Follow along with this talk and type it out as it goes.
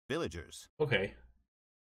villagers. Okay.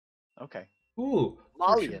 Okay. Ooh,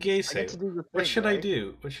 Malian. Portuguese. I get to do the thing, What should I right?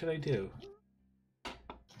 do? What should I do?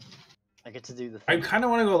 I get to do the I thing. kind of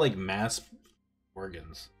want to go like mass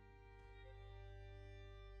organs.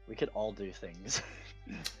 We could all do things.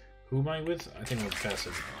 Who am I with? I think I'm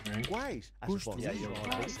passive, right? Yeah, you're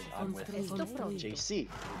amazing. I'm with JC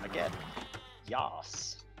again.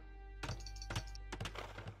 Yas.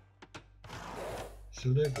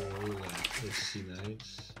 Should I go like SC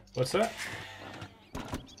Knights? What's that?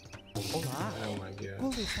 Oh my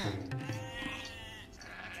god.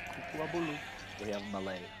 We have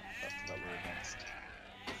melee that we're against.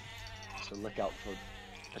 So look out for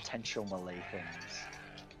potential melee things.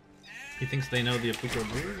 He thinks they know the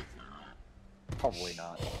applicable word? Probably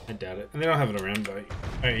not. I doubt it. And they don't have it around, but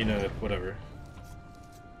you know, whatever.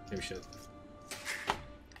 Maybe shit.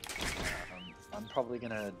 I'm probably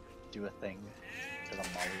gonna do a thing for the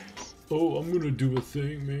Malians. Oh, I'm gonna do a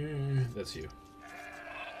thing, man. That's you.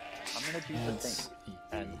 I'm gonna do the thing,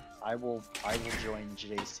 and I will join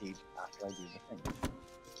JC after I do the thing.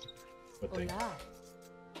 What thing?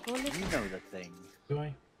 You know the thing. Do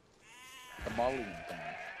I? The Malian thing.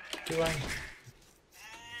 Do I?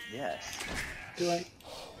 Yes. Do I?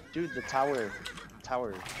 Dude, the tower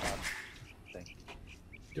thing.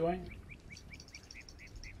 Do I?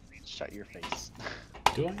 Shut your face.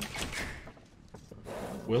 Do I?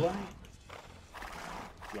 Will I?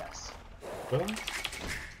 Yes. Will I?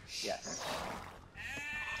 Yes.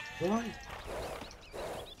 Will I?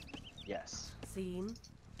 Yes. Sim.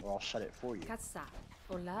 Or I'll shut it for you. Casa.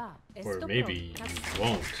 Hola. Or Esto maybe pro- you casa.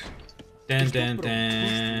 won't. Dun dun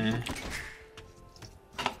dun.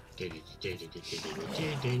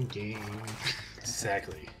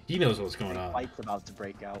 Exactly. He knows what's going on. Fight's about to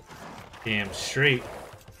break out. Damn straight.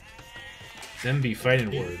 Them be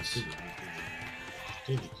fighting words.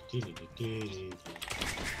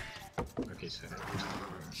 Okay, so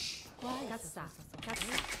Casa.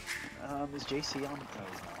 Casa. Is JC on? No,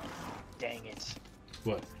 he's not. Dang it.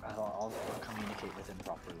 What? I'll communicate with him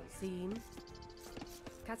properly. Sim.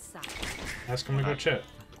 Casa. Ask him to go chat.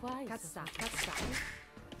 Casa. Casa.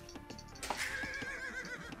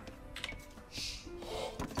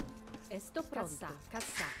 Esto pronto.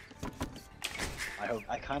 Casa.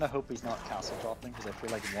 I kind of hope he's not castle dropping because I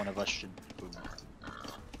feel like one of us should boom.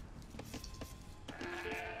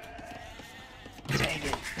 Dang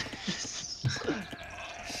it.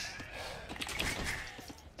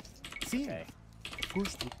 Okay.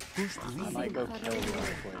 I might go kill the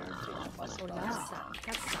other player and take the money. Hola.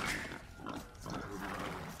 Casa.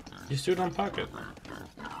 He's doing on pocket.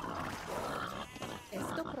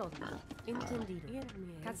 Esto pronto.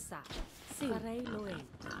 Entendido. Casa. Sim. Farei loen.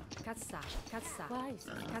 Casa. Casa.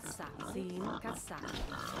 Casa. Sim. Casa.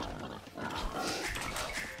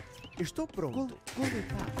 Estou pronto.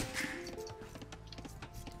 Coletar.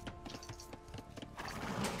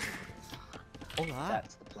 Olá.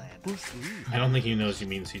 That's the plan. Construir. I don't think he knows you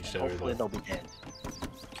mean siege tower Hopefully though. they'll be dead.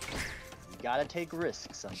 You gotta take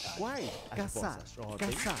risks sometimes. Uai. Caçar.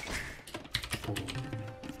 Caçar.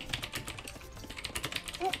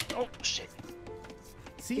 Oh shit.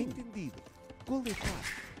 Sim. Entendido. Coletar.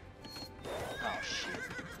 Oh shit.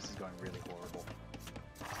 This is going really horrible.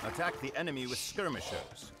 Attack the enemy with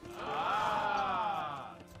skirmishers.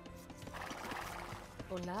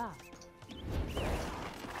 Hola.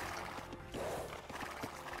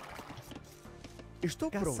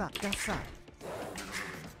 Estou pronto. Caçar.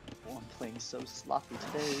 Oh, I'm playing so sloppy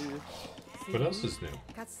today. What else is new?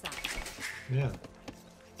 Casa. yeah,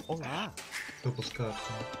 Olá. double scarf.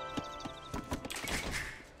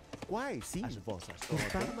 Uai, sim. As vossas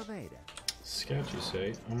cortar madeira. Scout, you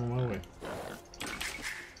say? I'm on my way.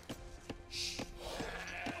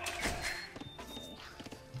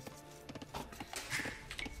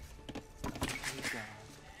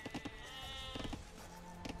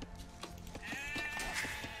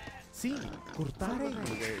 Sim. Cortar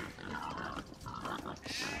madeira.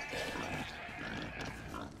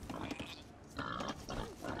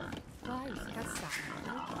 Vai. Casa.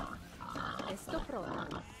 Esto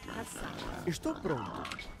pronto. Casa. Estou pronto.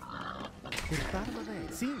 Cortar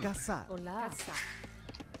madeira. Sim. Caçar. Hola. Casa.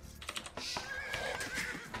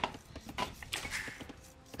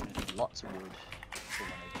 I need lots of wood for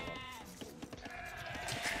when I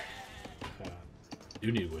go up.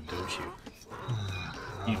 You need one, don't you?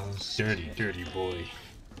 You dirty, dirty boy.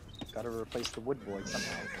 Gotta replace the wood void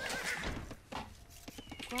somehow.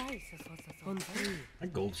 Vai. Construir. My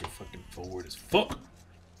golds are fucking forward as fuck.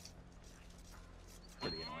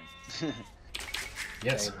 Pretty annoying.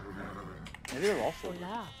 Yes. Maybe they're all full.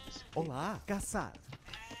 Hola. Olá. Caçar.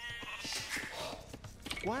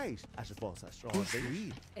 Quais as vossas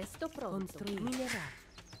ordens? Esto pronto. Minerar.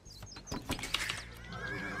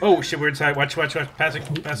 Oh shit, we're inside. Watch. Passing.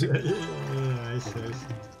 Yeah, I see.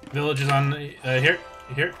 Village is on here.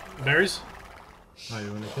 Berries. Oh,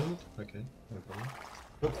 you wanna kill it? Okay, no problem.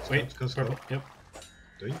 Oh, wait, Scout. purple. Yep.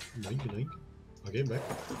 Doink. Okay, back.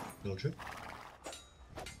 Villager.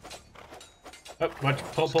 Oh, watch.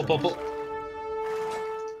 Pull.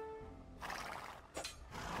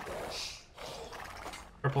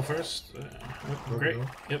 Purple first. Great.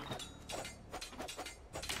 Purple. Yep.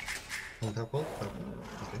 On purple.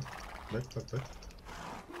 Okay. Back.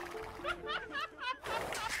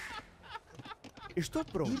 Estou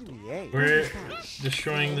pronto. We're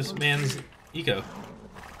destroying this man's eco.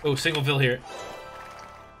 Oh, single vill here.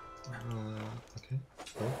 Okay.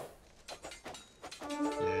 Go.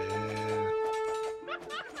 Yeah.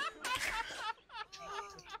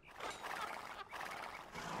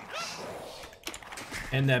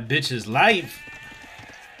 And that bitch is live.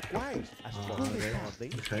 Quais as Okay. vossas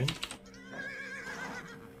ordens? Okay.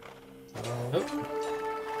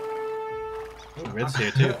 Oh. Red's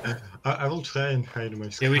here too. I will try and hide my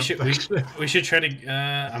Yeah, we scout, actually. should try to.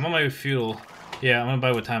 I'm on my fuel. Yeah, I'm gonna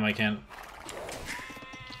buy what time I can.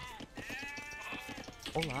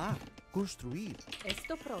 Olá, construir.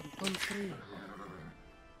 Esto pronto. Construir.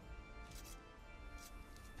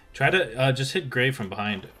 Try to just hit Gray from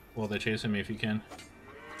behind while they're chasing me if you can.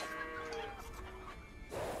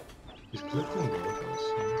 He's collecting locals.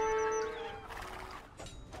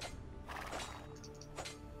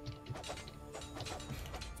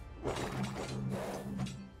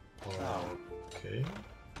 Okay.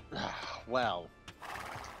 Well,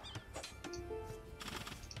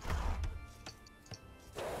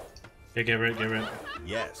 Yeah, get rid.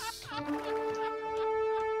 Yes.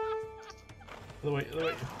 Other way.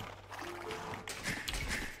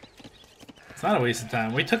 It's not a waste of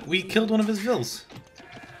time. We killed one of his vills.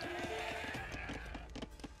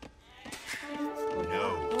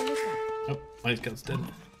 No. Oh, my scout's dead.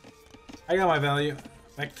 I got my value.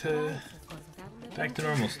 Back to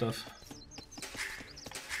normal stuff.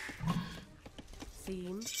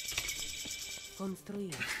 Sim.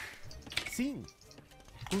 Construir. Sim.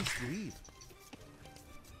 Construir.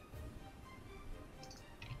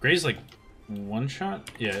 Gray's like one shot?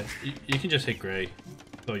 Yeah, you can just hit Gray.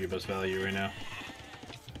 Throw your best value right now.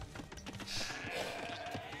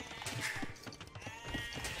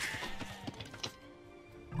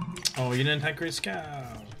 Oh, you didn't attack Gray's scout.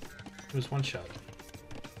 It was one shot.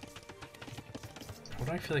 Why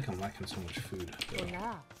do I feel like I'm lacking so much food?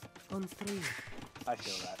 Olá. Construir. I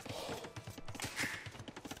feel that.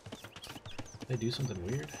 They do something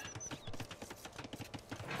weird.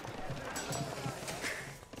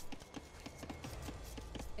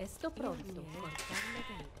 Esto pronto. Cortar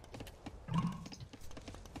madeira.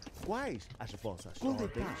 Quais as vossas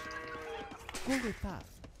ordens? Coletar.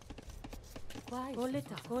 Quais?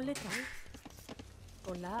 Coletar.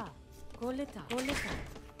 Olá. Coletar.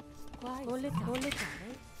 Quais? Coletar.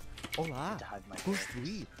 Olá, To hide my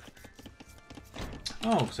construir.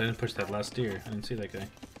 Oh, because I didn't push that last deer. I didn't see that guy.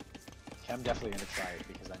 Okay, I'm definitely gonna try it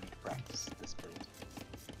because I need to practice this build.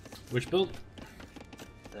 Which build?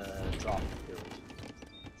 The drop build.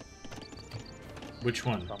 Which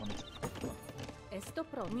one? So I'm gonna Esto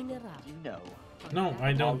pronto. Minerar. you know No,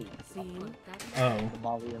 I don't. Sim. Oh, the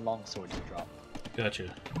Molly and Longsword you drop.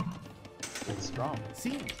 gotcha. It's strong.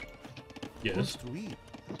 Sim. Yes. Construir.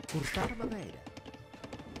 Cortar madeira.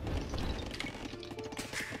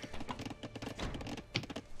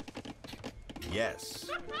 Yes.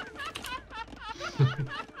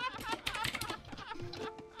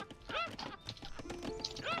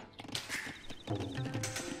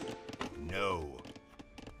 No.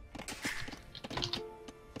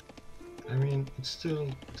 I mean, it's still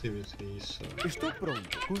activity, so Estou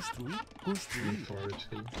pronto. Construir. Construir.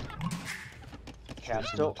 authority. Okay, I'm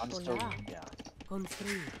still, yeah.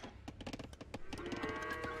 Construir.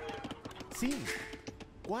 Sim.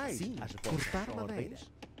 Quais as vossas Cortar ordens?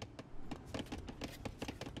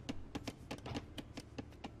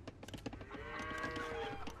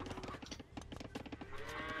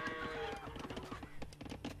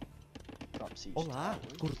 Drop siege Olá,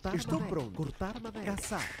 towers. cortar Estou pronto. Cortar madeira.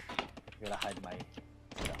 Caçar. I'm gonna hide my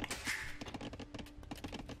stuff.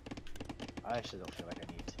 I actually don't feel like I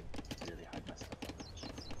need to really hide my stuff that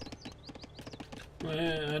much.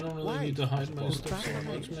 Man, I don't really Why? need to hide my Cortar stuff so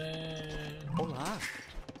much, madeira. man. Olá.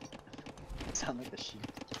 Sound like the sheep.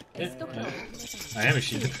 Esto Yeah. pronto. I am a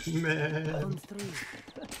sheep. Man, Construir.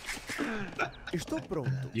 Estou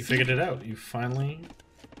pronto. You figured it out. You finally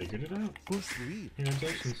figured it out. Construir.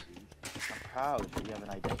 Congratulations. I'm proud that you have an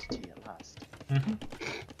identity at last. Mm-hmm.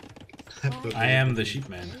 I am the sheep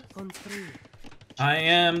man. Construir. I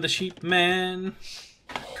am the sheep man.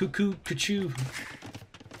 Cuckoo, cuckoo.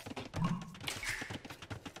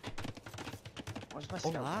 Where's my Olá.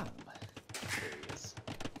 skeleton? There he is.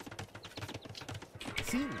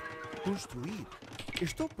 Sim, construir.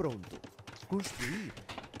 Estou pronto. Construir.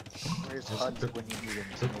 Where's That's HUD the- when you need him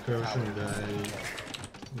to That make Persian power? guy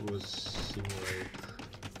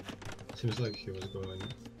seems like he was going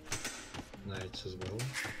knights as well.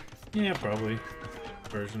 Yeah, probably.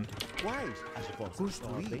 Version. Quais as vossas He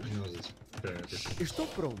ordens? knows it's better. Estou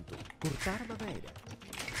pronto. Cortar madeira.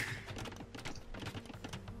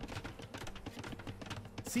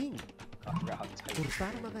 Sim, I forgot how to type.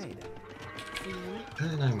 cortar madeira. Sim.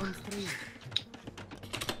 And I'm Construir.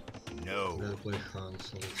 No. gonna play Hans,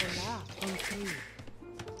 so Olá. Construir.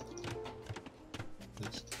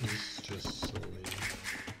 it's just so late.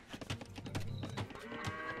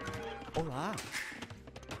 I'm like, Olá.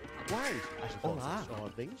 Quais as vossas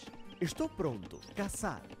ordens? Estou pronto.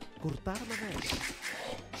 Caçar. Cortar madeira.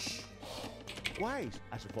 Quais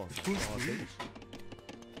as vossas ordens?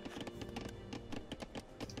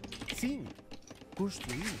 Sim.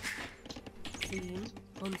 Construir. Sim.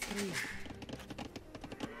 Construir.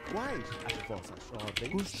 Quais as vossas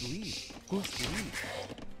ordens? Construir. Construir.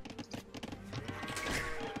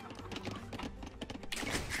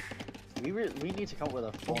 We need to come up with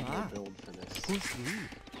a formal Olá. build for this. Construir.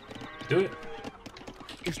 Do it.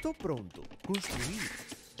 Estou pronto. Construir.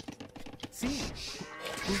 Sim.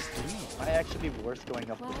 Construir. Might actually be worth going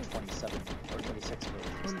up to 27 or 26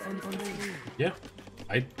 builds. Construir. Yeah.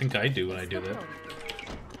 I think I do when I do Estou that. pronto.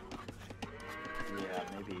 Yeah,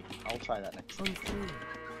 maybe. I'll try that next time. Construir.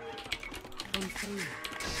 Construir.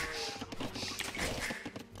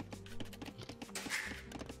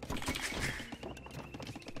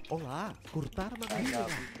 Olá. Cortar I madeira. got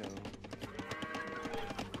Rico.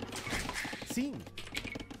 Sim.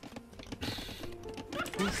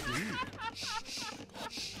 Construir.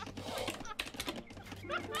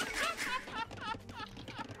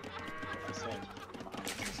 I said,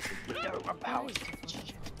 no, I'm out.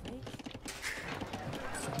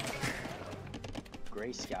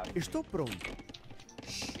 Gray scouting. Estou pronto.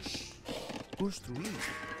 Construir.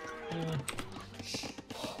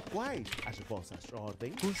 Quais as vossas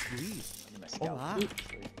ordens? Construir. I'm a scout. Olá.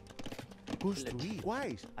 actually. Construir.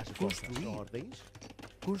 Quais as vossas ordens?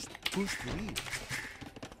 Construir.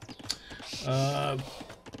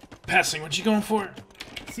 Passing. What you going for?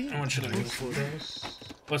 Sim. How much should I go knights for? those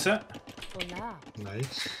What's that? Olá.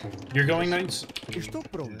 knights. You're going knights? Estou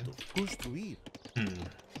pronto. Construir. Hmm.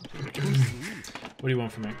 Construir. What do you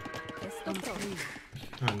want from me? Estou pronto.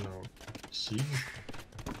 I don't know. Siege?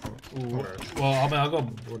 Or Well, I'll go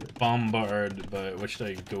bombard, but what should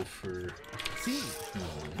I go for? Sim.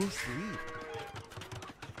 Construir.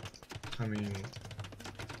 I mean,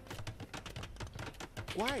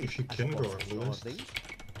 Quais if you as can go vossas arbalest. ordens?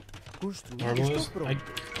 Construir. Arbalest? Estou I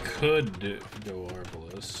pronto. could go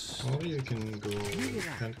arbalest. Or you can go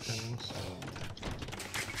hand cannons and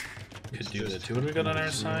Could do just that too. What do we got on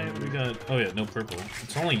our side? We got. Oh yeah, no purple.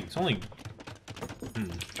 It's only.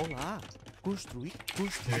 Olá. Construir.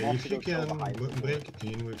 Construir. yeah, off if to you go kill can the hive break it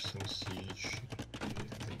in with some siege.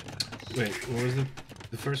 Wait, what was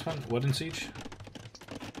the first one? What in siege?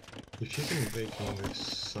 If you can break in with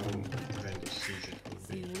some kind of siege, it would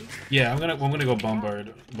be. Sim. Yeah, I'm gonna go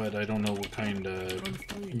bombard, but I don't know what kind of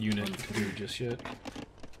Construir. unit to do Construir. just yet.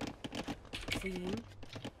 Sim.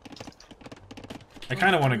 I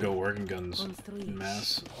kind of want to go working guns Construir. in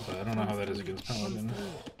mass, but I don't know how that is against paladin. Construir.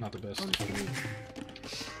 Not the best. Construir.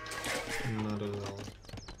 Not at all.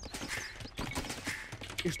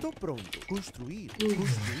 Estou pronto. Construir.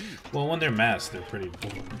 Construir. Well, when they're mass, they're pretty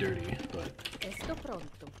dirty, but Estou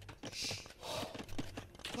pronto.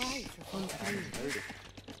 Quais? Construir. Dirty.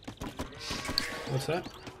 what's that?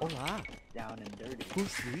 Olá. Down and dirty.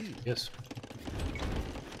 Construir. Yes.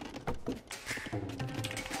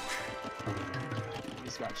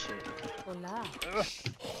 He's got shit. Olá. Ugh,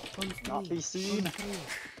 Construir. not be seen. Construir.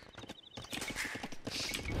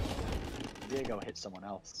 Diego hit someone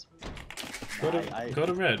else. Go Nah, to go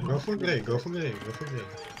to red. Go for grey, go for grey, go for grey.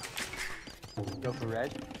 go for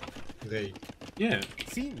red. Grey. Yeah.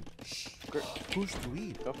 Sim. Gr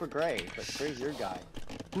Construir. go for gray, but gray's your guy.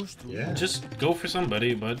 Construir. Yeah. Just go for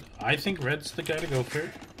somebody, but I think red's the guy to go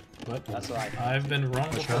for. But That's what I think. I've been wrong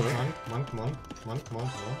Watch out, before. monk, come on.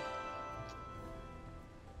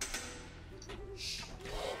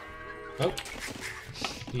 Oh,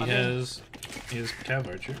 he has cav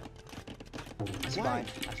archer. It's Quais fine.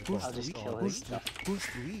 as I'll just vossas kill ordens? his stuff.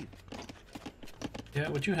 Construir. Yeah,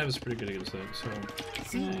 what you have is pretty good against that, so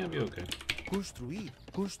Sim. yeah, you'll be okay. Construir.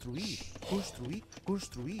 Construir. Construir.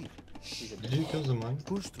 Construir. He's a Did you kill the man?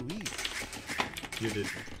 Construir. You did.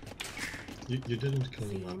 You didn't kill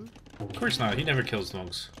the man. Sim. Of course not. He never kills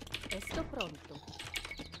monks. Esto pronto.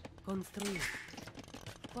 Construir.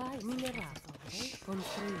 Quai minerato.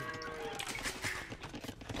 Construir.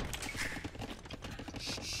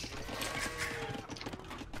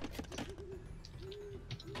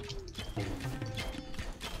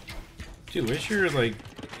 Dude, where's your like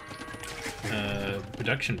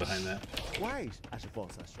production behind that? Quais as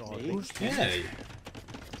vossas Me? ordens? Yeah,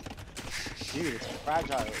 Dude, it's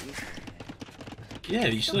fragile. yeah.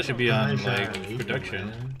 You still should be on like Fragile, production.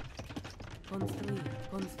 man. Construir.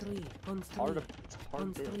 Construir. Hard Construir. to, it's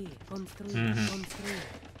hard to Construir. Construir. Mhm. Construir.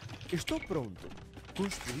 Estou pronto.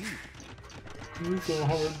 Construir.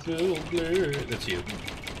 That's you.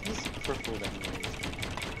 He's crippled anyways.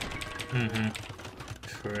 Mm-hmm.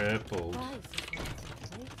 Tripled. Quais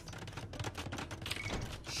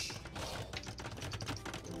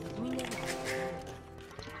minerato.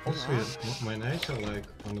 Also, yeah, my knights are like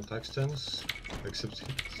on attack stance, except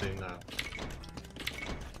say now.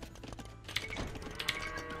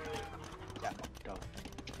 Yeah, go.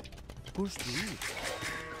 Construir.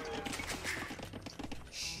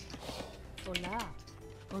 Olá.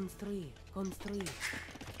 Construir. Construir.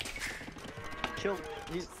 Kill.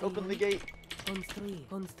 He's open the gate. Construir.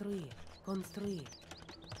 Construir. Construir.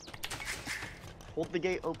 Hold the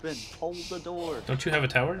gate open. Hold the door. Don't you have a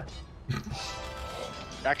tower?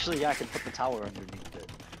 Actually, yeah, I can put the tower underneath it.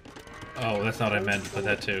 Oh, that's not what I meant, but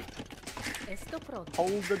that too. Esto pronto.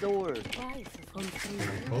 Hold the door. Quais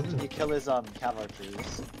construir. You Hold kill his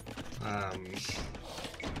cavalries.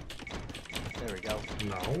 There we go.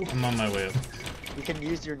 no. I'm on my way up. You can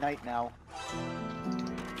use your knight now.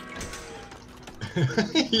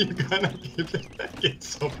 You're gonna get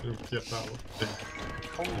something with your tower.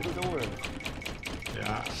 Hold the door.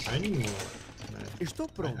 Yeah, I need more. Man. Estou I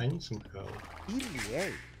pronto. need some help.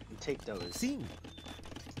 Ir-me-ei. You take those. Sim.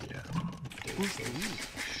 Yeah. Construir.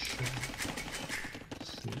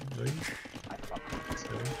 Slowly. I fucking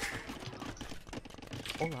so.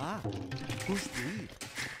 Olá. Construir.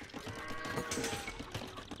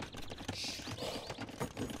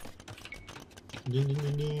 Ding ding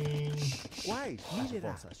ding ding. Quais as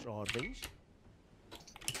vossas ordens?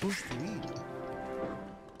 Construir.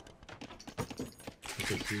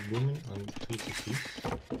 Okay, he's booming on 3 cities.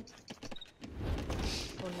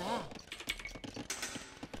 Olá.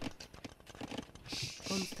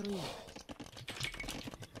 Construir.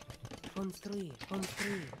 Construir.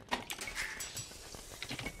 Construir.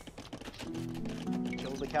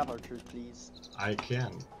 Kill the cavalry, please. I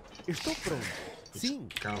can. Estou pronto. It's Sim.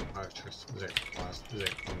 cow archers. They're fast. They're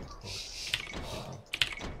close.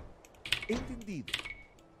 Entendido.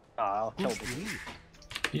 I'll kill the Construir.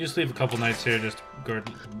 You just leave a couple knights here, just guard.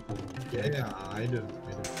 Yeah, I do.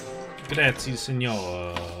 Grazie,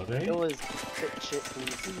 signore. Kill his pit shit,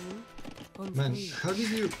 please. Sim. Man,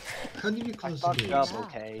 Construir. how did you I close the fucked gates? up,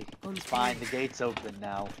 okay. It's Construir. fine, the gate's open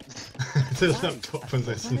now. There's no top and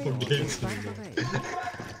there's no Madeira. gates Cortar anymore. madeira.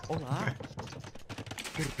 Olá.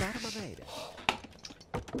 Cortar madeira.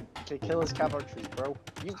 Okay, kill his cavalry, bro.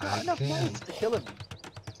 You've got I enough can't. knights to kill him.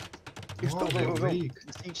 Oh, Go, they're go, go. weak.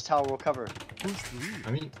 The siege tower will cover. Construir.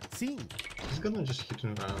 I mean, Sim. he's gonna just hit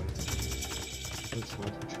him around. That's not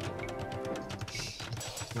what you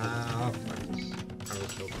want. Nah, fuck this. I will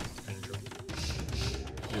kill Angel.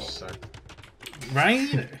 You suck.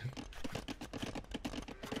 Right?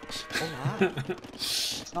 Olá.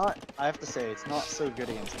 It's not, I have to say, it's not so good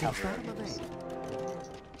against Cortar cavalry. madeira.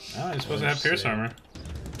 Oh, you're supposed to have pierce armor.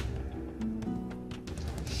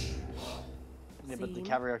 Yeah, but the Sim.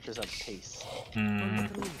 cavalry archers have pace. Hmm.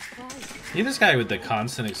 Construir. Quais. You're this guy with the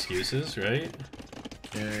constant excuses, right?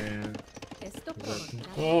 Yeah. Esto pronto.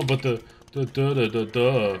 Oh, but the la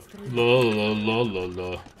la la la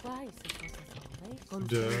la. Quais vossas ordens?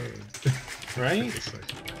 Duh. Construir. Right? It's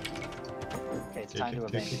like, Okay, it's time to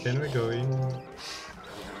avenge. can we go in?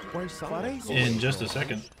 Quais são as In ordens? just a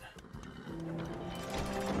second.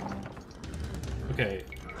 Okay.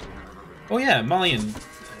 Oh yeah, Malian.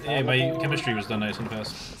 Hey, my chemistry was done nice and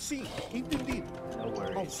fast. Sim. Entendido. No Ao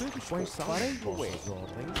worries. seu dispor. Quais são as vossas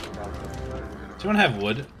ordens? Do you want to have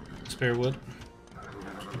wood? Spare wood?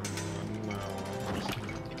 No.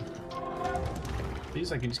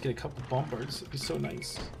 Please, I can just get a couple bombards. It'd be so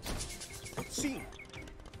nice. Sim.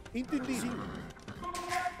 Entendido.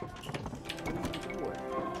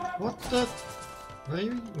 What the?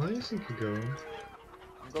 Where do you think you're going?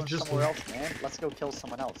 I'm going Just somewhere leave. else, man. Let's go kill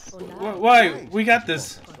someone else. Olá. Why? We got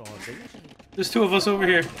this. Vossas ordens? There's two of us over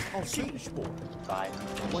here. Ao seu dispor. Fine.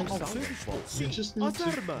 Ao seu dispor. You Sim. just need As to,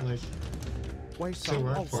 armas. like, Quais Still são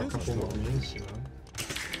work aos for a seus couple more esportes? minutes, you know.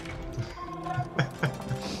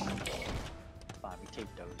 Fine, we take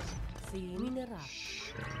those. Sim, minerar.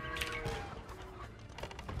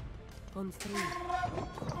 Construir.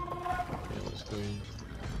 Yeah, let's go in.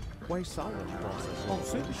 Quais são as vossas ao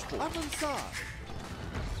seu dispor? Avançar!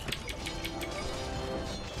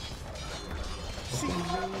 Sim,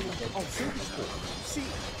 ao seu dispor. Sim,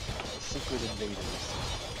 Secret invaders.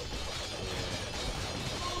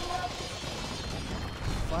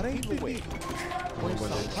 farei no way. Quais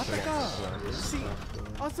Nobody são? Atacar! expects this Sim,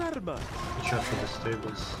 stuff. as armas! Watch out for the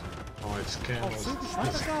stables. Oh, it's Ao camels. seu dispor.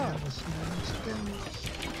 Atacar! Camels, man, it's camels.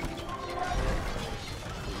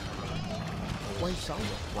 Quais são?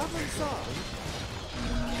 Avançar!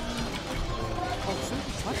 Ao seu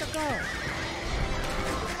dispor. Atacar!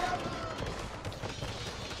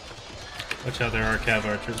 Watch out, there are cav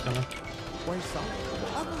archers coming. Quais são?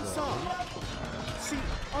 Avançar! Sim,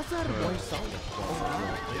 as armas! Quais são?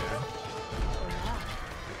 Yeah.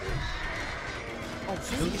 Ao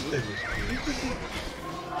seu Kill the dispor. stables, please.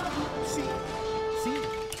 Sim, sim,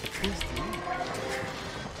 construir.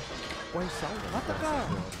 Quais são? Atacar!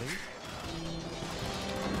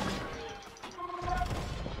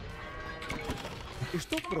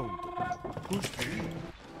 Estou pronto. Construir.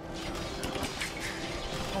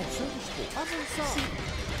 Ao seu dispor. Avançar. Sim.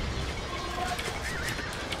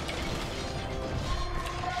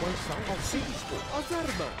 Quais são? Ao seu dispor. As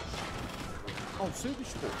armas. Ao seu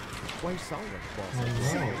dispor. Quais são as vossas? Oh,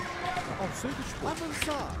 Sim. Ao seu dispor.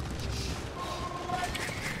 Avançar.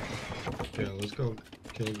 Yeah, let's go.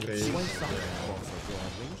 Kill Graves. Quais são as vossas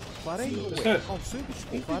ordens? Farei no That's way. it. Ao seu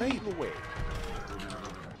dispor. Farei no way.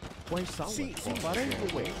 Quais são as vossas? Farei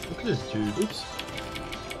no way. Look at this dude. Oops.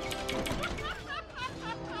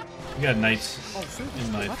 We got knights Ao seu in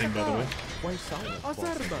dispor. my thing, by the way. Quais são as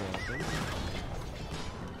armas?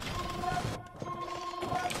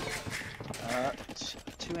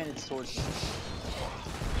 Two-handed swordsman.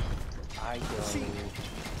 I go. Sim.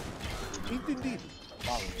 Entendido.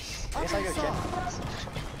 Followers. I guess I go champions.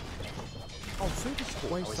 Ao seu dispor.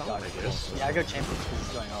 Quais Always são got as it. vossas? Yeah, I go champions because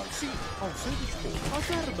it's going hard. Sim, ao seu dispor.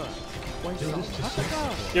 As armas. Quais Kill são? this to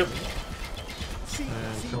Atacar. Yep. Sim,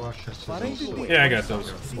 And sim. Kalash has to Farei also. no way. Yeah, I got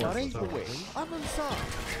those. Farei no way. Avançar.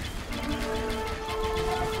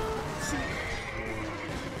 Sim.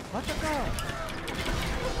 Atacar.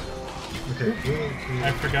 Okay, we'll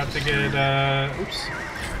I forgot to get, oops.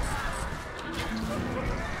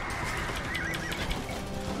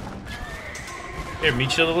 Here,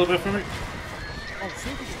 meat shield a little bit for me? Ao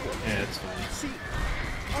seu dispor. Yeah, it's fine. Sim.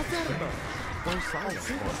 As armas. Quais são? Ao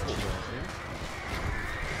seu dispor.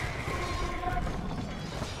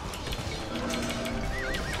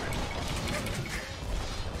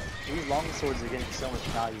 These long swords are getting so much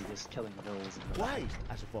value just killing those in the back. Quais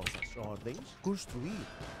as vossas ordens? Construir.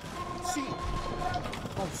 Sim.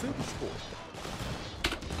 Ao seu dispor.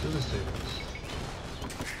 kill the stables.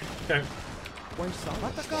 Okay. Quais são?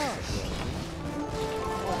 Atacar.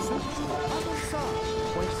 Ao seu dispor. Avançar.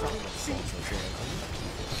 Quais são? Sim.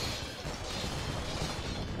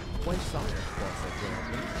 Quais são as vossas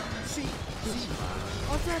ordens? Sim. Sim.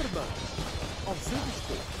 As armas. Ao seu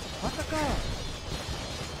dispor. Atacar.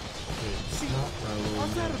 Okay, Sim. now I will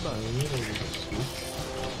As armas. I need a little switch.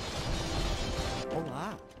 Olá.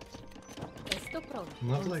 Estou pronto.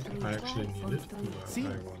 Not like I actually need it, Construir. but Sim. I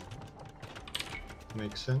want.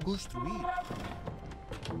 Makes sense. Construir.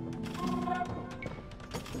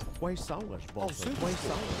 Quais são as vossas? Quais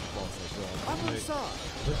são as vossas ordens? Avançar.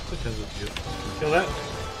 Let's pretend it's good. Kill that.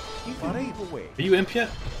 Farei no way. Are you imp yet?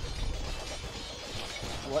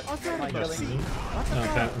 What? As Am I armas. killing? Sim. No,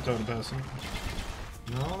 Atacar. I'm talking about some.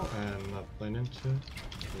 No, and not planning to.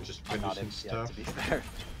 We're just I'm not producing in yet, stuff. to be fair,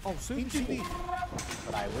 Ao seu dispor.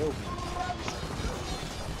 but I will be.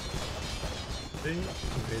 Okay,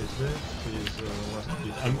 okay, is this? Please, last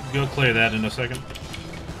piece. I'm gonna clear that in a second.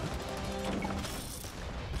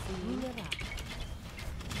 Sim, minerar.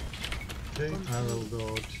 Okay, I will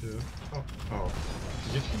go to. Oh, oh.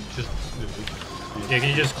 You can just delete. Yeah, can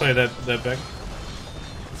you just clear that back?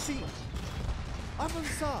 Sim.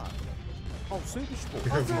 Avançar. Ao seu dispor. We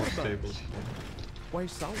have As more armas. stables here.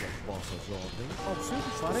 Quais são as vossas ordens? Ao seu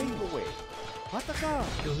dispor. Farei no way. Atacar.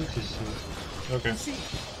 Kill the TC. Okay. Sim.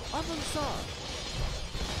 Avançar.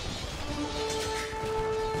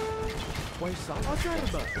 Quais são as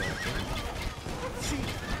armas? Sim.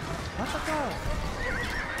 Atacar.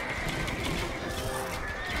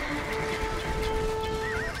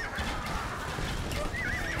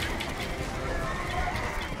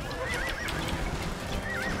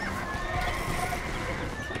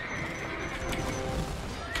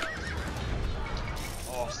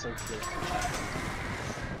 Oh, so close.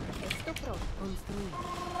 Estou pronto. Construir.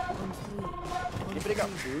 Construir. Can you pick up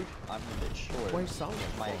food? I'm a bit short. Quais são as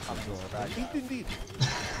My vossas economy's ordens? fragile. Entendido.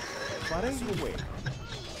 Farei o way.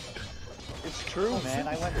 It's true, man.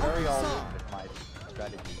 I went very all in with my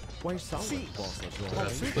strategy. Quais são as vossas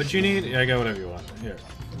ordens? What you need? I got whatever you want. Here.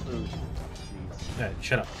 Food, please. Hey,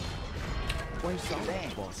 shut up. Quais são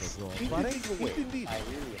as vossas ordens? Farei o way. Entendido. I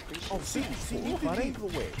really appreciate Auxílio, sim, farei o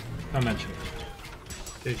way. Not mentioned.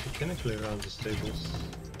 Okay, can I clear out the stables?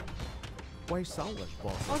 Quais são as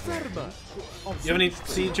vossas armas? You have any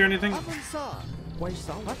siege or anything? Avançar. Quais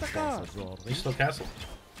são as vossas You ordens? still castle?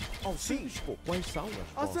 Auxílio, quais são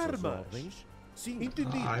as vossas ordens? Sim,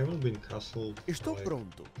 entendido. I will be in castle. Estou like,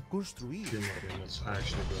 pronto. Construir. Few more minutes. I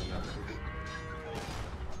actually going after.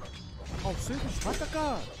 Auxílios,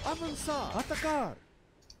 atacar. Avançar. Atacar.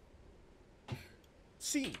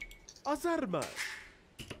 Sim, as armas.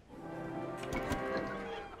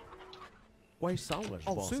 Quais são as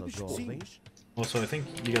vossas ordens? Also, I think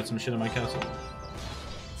you got some shit in my castle.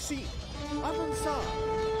 Sim, avançar.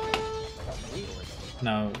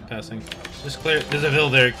 No, passing. Just clear. There's a hill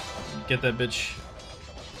there. Get that bitch.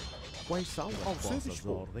 Quais são as vossas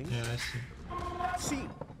ordens? Yeah, I see. Sim.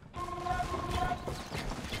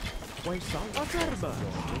 Quais são as armas?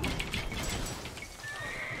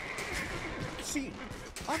 Sim,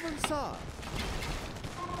 avançar.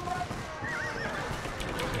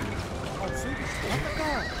 Auxílios,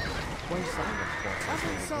 atacar. Quais são as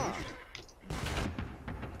vossas avançar.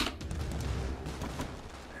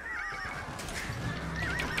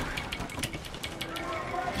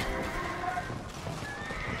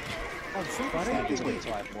 Auxílios, Just wait atacar.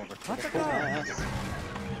 till I have more of a Atacar.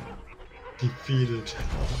 Defeated.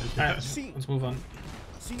 Alright, Sim. let's move on.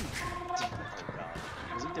 Sim, Oh god.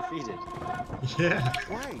 Was he defeated? Yeah.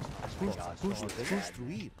 quais as vossas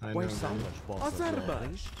construir? I Quais know, são man. as vossas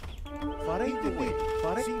ordens? Farei o way.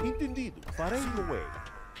 Farei entendido. Farei o way.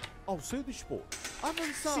 Ao seu dispor.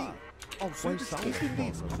 Avançar. Sim. Ao seu dispor.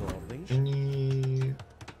 Entendido. Vossas ordens. Any?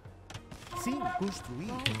 Sim,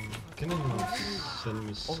 construir. Can anyone send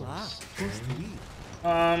me some? Olá, stone? construir.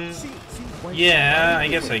 Sim, sim. Quais Yeah, são? I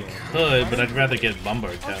guess I could, but I'd rather get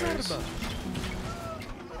bombard As towers. armas.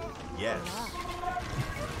 Yes.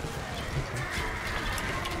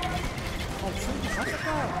 Ao seu dispor.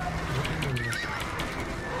 Atacar.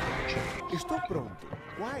 Estou pronto.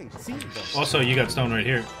 Quais? Sim, vossas. Also, you got stone right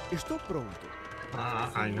here. Estou pronto.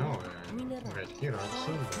 I know. Right here,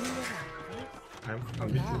 also. I'm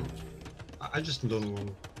with you. I just don't want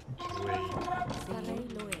to wait Farei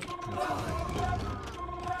Noé. and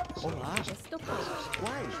fight. So, Olá. Estou pronto.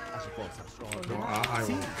 Quais as vossas no, ordens? I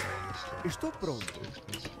Sim, won't. estou pronto.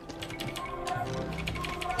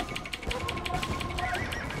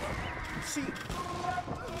 Sim.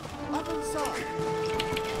 Avançar.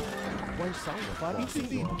 Quais são as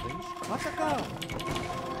vossas ordens? Atacar.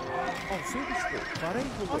 Ao seu dispor. Farei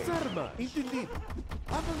as armas. Entendido.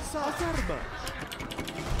 Avançar. As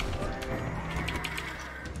armas.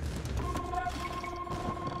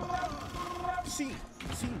 Sim,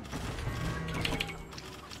 sim.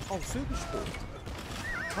 Ao seu dispor.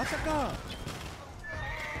 Atacar.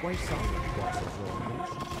 Quais são as vossas ordens?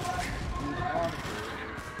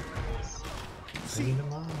 Sim,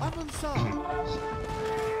 avançar.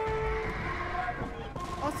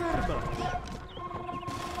 As armas.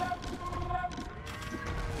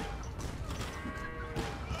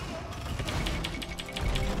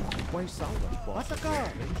 Quais são as vossas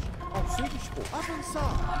ordens? Ao seu dispor.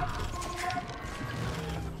 Avançar.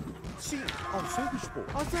 Sim, ao seu dispor.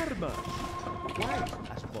 As armas. Quais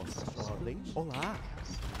as vossas ordens? Olá.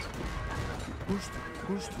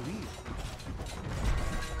 Construir.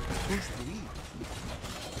 Construir.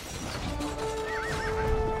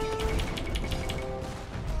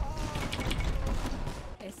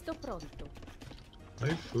 Estou pronto. My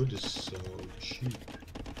food is so cheap.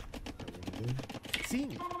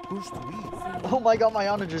 Sim, construir. Oh my god, my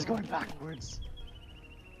onager is going backwards.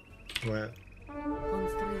 Where?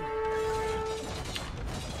 Construir.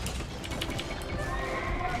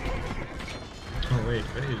 Oh wait,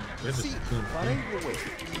 where does Sim, it come farei from? o way.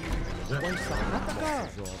 Is that? Quais são as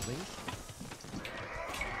vossas ordens?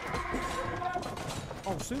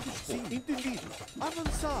 Ao seu dispor. Sim, entendido.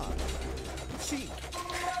 Avançar. Sim.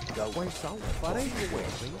 Go. Quais são as farei o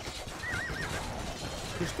ordens?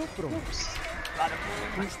 Estou pronto.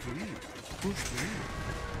 Construir. Construir.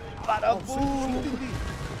 Ao seu dispor.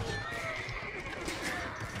 Entendido.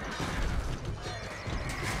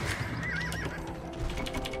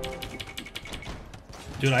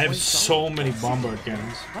 Dude, I have so many bombard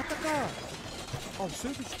cannons. Atacar. Ao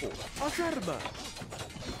seu dispor. As armas.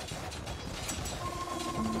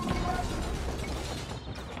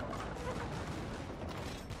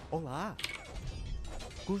 Olá.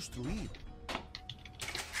 Construir.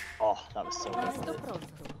 Oh, that was so Esto good. pronto.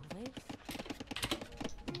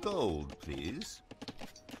 Gold, please.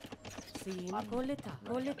 Sì, I'm coleta,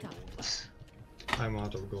 running out coleta. of gold. I'm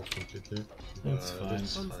out of gold completely. That's fine.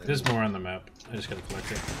 That's fine. There's more on the map. I just gotta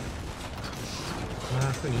collect it.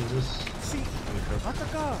 Ah, who needs this? Sim.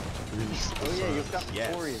 Atacar. Really Oh yeah, you've got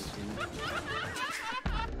Yes. warriors, dude.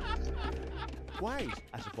 Quais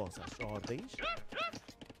as vossas ordens?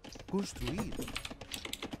 Construir.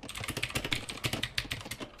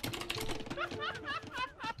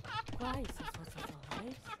 Quais as vossas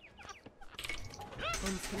ordens?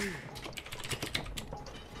 Construir.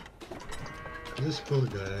 This poor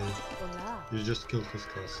guy, Olá. you just killed his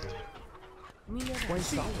castle. Mineral. Quais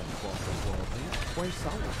são as vossas ordens? Quais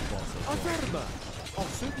são as vossas ordens? As armas! Ao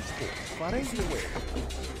seu dispor. Farei meu erro.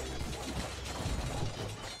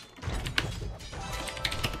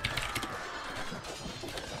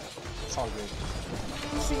 It's all good.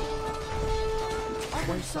 Sim.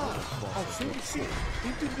 Avançar. Ao seu dispor.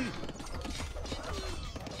 Entendido.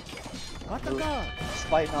 Atacar.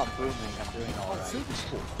 Despite not booming, I'm doing Ao seu alright.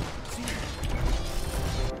 dispor. Sim.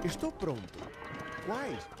 Estou pronto.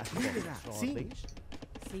 Quais as vossas ordens?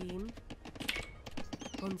 Sim.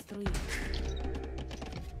 Construir.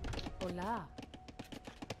 Olá.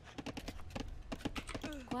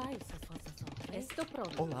 Quais as vossas ordens? Estou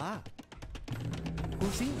pronto. Olá.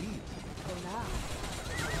 Construir. Olá.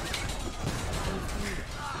 Construir.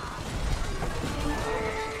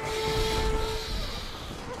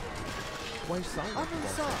 Quais são as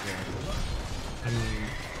vossas ordens? I mean,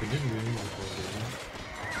 we didn't win before game.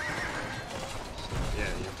 So, yeah,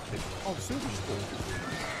 you have to take Ao seu dispor.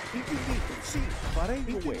 Entendido. Sim. Farei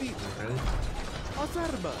meu erro. Okay? As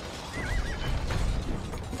armas!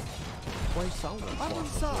 Quais são as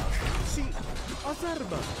avançar? Sim, as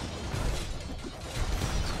armas!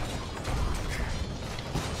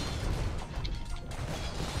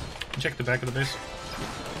 Check the back of the base.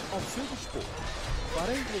 Ao seu dispor.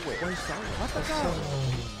 Farei meu erro. Quais são as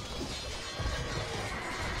atacar?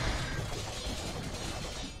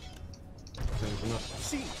 There's enough.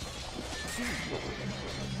 Sim, sim.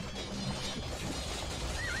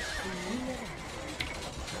 Mineral.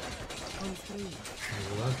 Construir.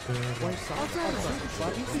 Water. Quais são as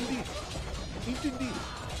armas? Entendido. Entendido.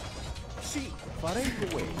 Sim, farei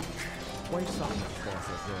meu erro. Quais são as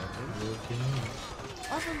vossas ordens? Working.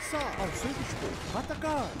 Avançar! Ao seu dispor.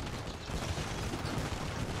 Atacar!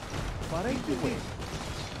 Farei meu erro.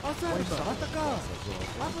 As armas! Atacar!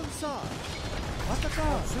 Avançar!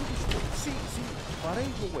 Atacar! Ao seu dispor. Sim, sim. Farei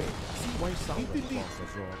meu erro. Sim, quais são as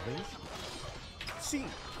vossas ordens? Sim.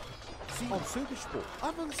 Sim. Ao seu dispor.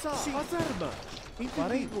 Avançar! Sim. As armas!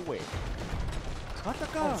 Farei meu erro.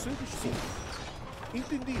 Atacar! Ao seu dispor.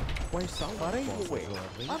 Entendido. Quais são farei meu erro.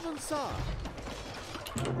 Avançar!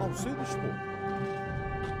 Ao seu dispor.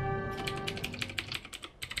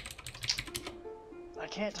 I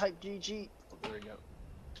can't type GG. Oh, there we go.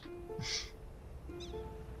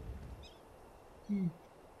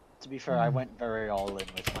 To be fair, I went very all in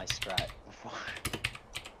with my strat before.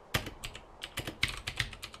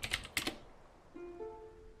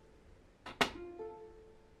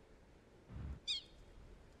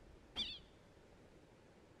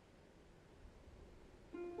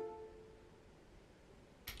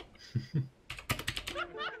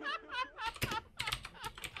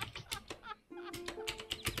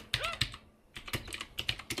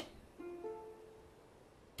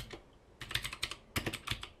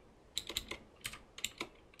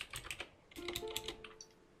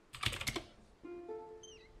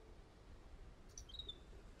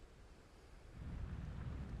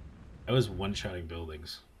 I was one-shotting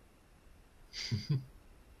buildings.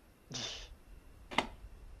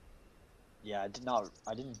 Yeah, I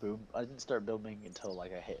didn't boom. I didn't start booming until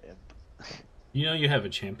like I hit him. You know you have a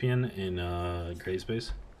champion in Gray's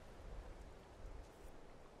base?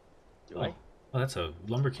 Do I? Oh, that's a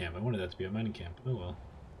lumber camp. I wanted that to be a mining camp. Oh well.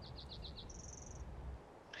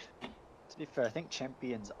 To be fair, I think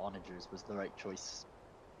Champions Onagers was the right choice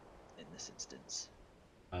in this instance.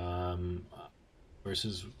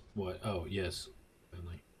 Versus what? Oh, yes.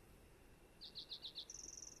 Definitely.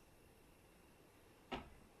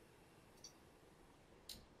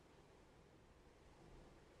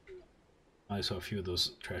 I saw a few of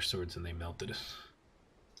those trash swords and they melted.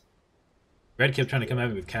 Red kept trying to come at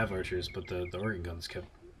me with cav archers, but the organ guns kept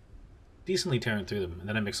decently tearing through them. And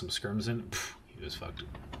then I mixed some skirms in. Pff, he was fucked.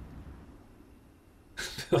 I,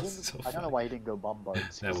 That was so I don't know funny. why he didn't go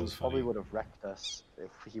bombards. That 'cause was he probably funny. would have wrecked us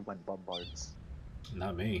if he went bombards.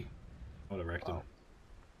 Not me. I would have wrecked him. Wow.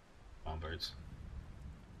 Bombards.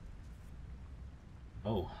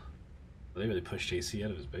 Oh, they really pushed JC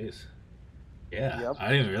out of his base. Yeah, Yep. I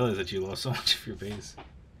didn't even realize that you lost so much of your base.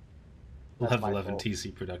 We'll That's have my 11 fault.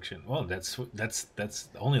 TC production. Well, that's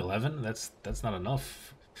only 11. That's not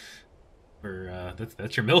enough for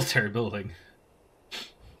that's your military building.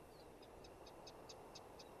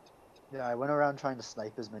 Yeah, I went around trying to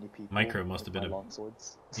snipe as many people. Micro must with have been my a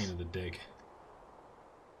longswords. pain in the dig.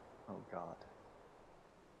 Oh god.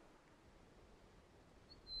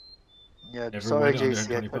 Yeah, Never sorry went under JC, I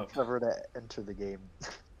 20 took pop. forever to enter the game.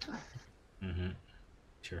 Mm-hmm.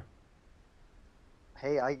 Sure.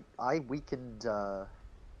 Hey, I weakened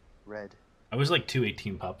Red. I was like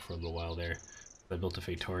 218 pop for a little while there. I built a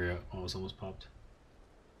Factoria when I was almost popped.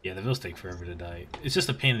 Yeah, the vills take forever to die. It's just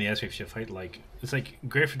a pain in the ass if you fight, like... It's like,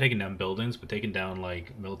 great for taking down buildings, but taking down,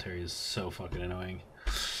 like, military is so fucking annoying.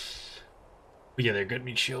 But yeah, they're good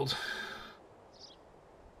meat shield.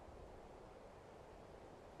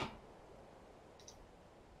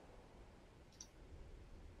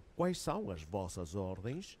 Quais são as vossas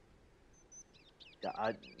ordens?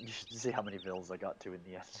 Yeah, you should see how many vills I got to in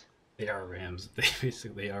the end. They are rams. They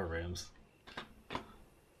basically are rams.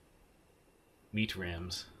 Meat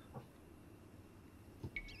rams.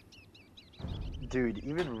 Dude,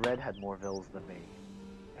 even Red had more vills than me.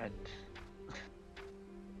 And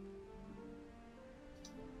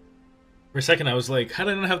For a second I was like, how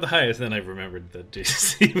did I not have the highest? Then I remembered that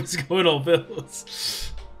JC was going all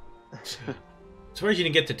vills. Surprised you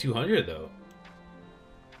didn't get to 200 though.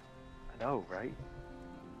 I know, right?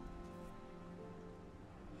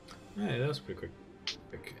 Yeah, that was pretty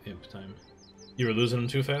quick imp time. You were losing them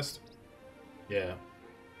too fast? Yeah.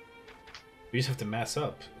 We just have to mass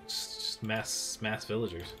up. It's just mass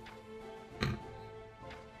villagers.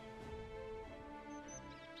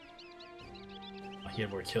 He had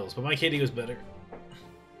more kills, but my KD was better.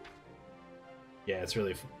 Yeah, it's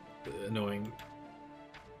really annoying.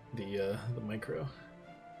 The micro.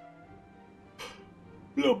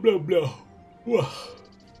 Blah blah blah. Whoa.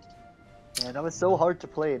 And it was so hard to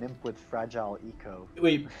play an imp with fragile eco.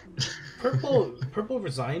 Wait, purple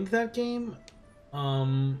resigned that game.